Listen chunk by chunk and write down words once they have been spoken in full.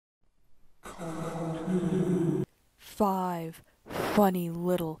5 funny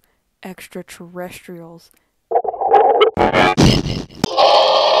little extraterrestrials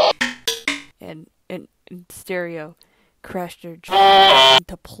and stereo crashed their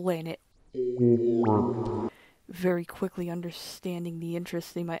into planet, very quickly understanding the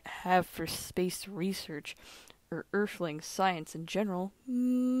interest they might have for space research or earthling science in general.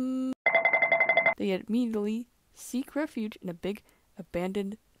 They immediately seek refuge in a big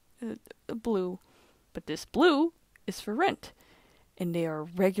abandoned blue, but this blue is for rent, and they are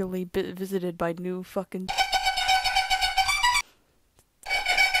regularly visited by new fucking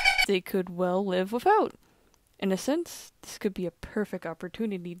they could well live without. In a sense, this could be a perfect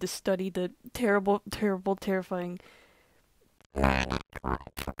opportunity to study the terrifying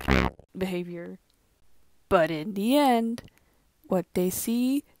behavior. But in the end, what they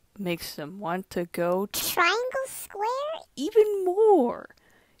see makes them want to go Triangle Square? even more.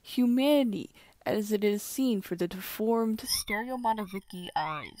 Humanity, as it is seen through the deformed stereomonovicky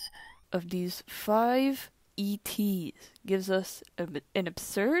eyes of these 5 ETs, gives us an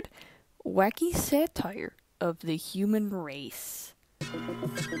absurd, wacky satire of the human race.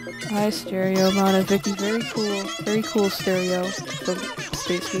 Hi, Stereo Monovicky. Very cool stereo from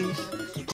Space Goofs.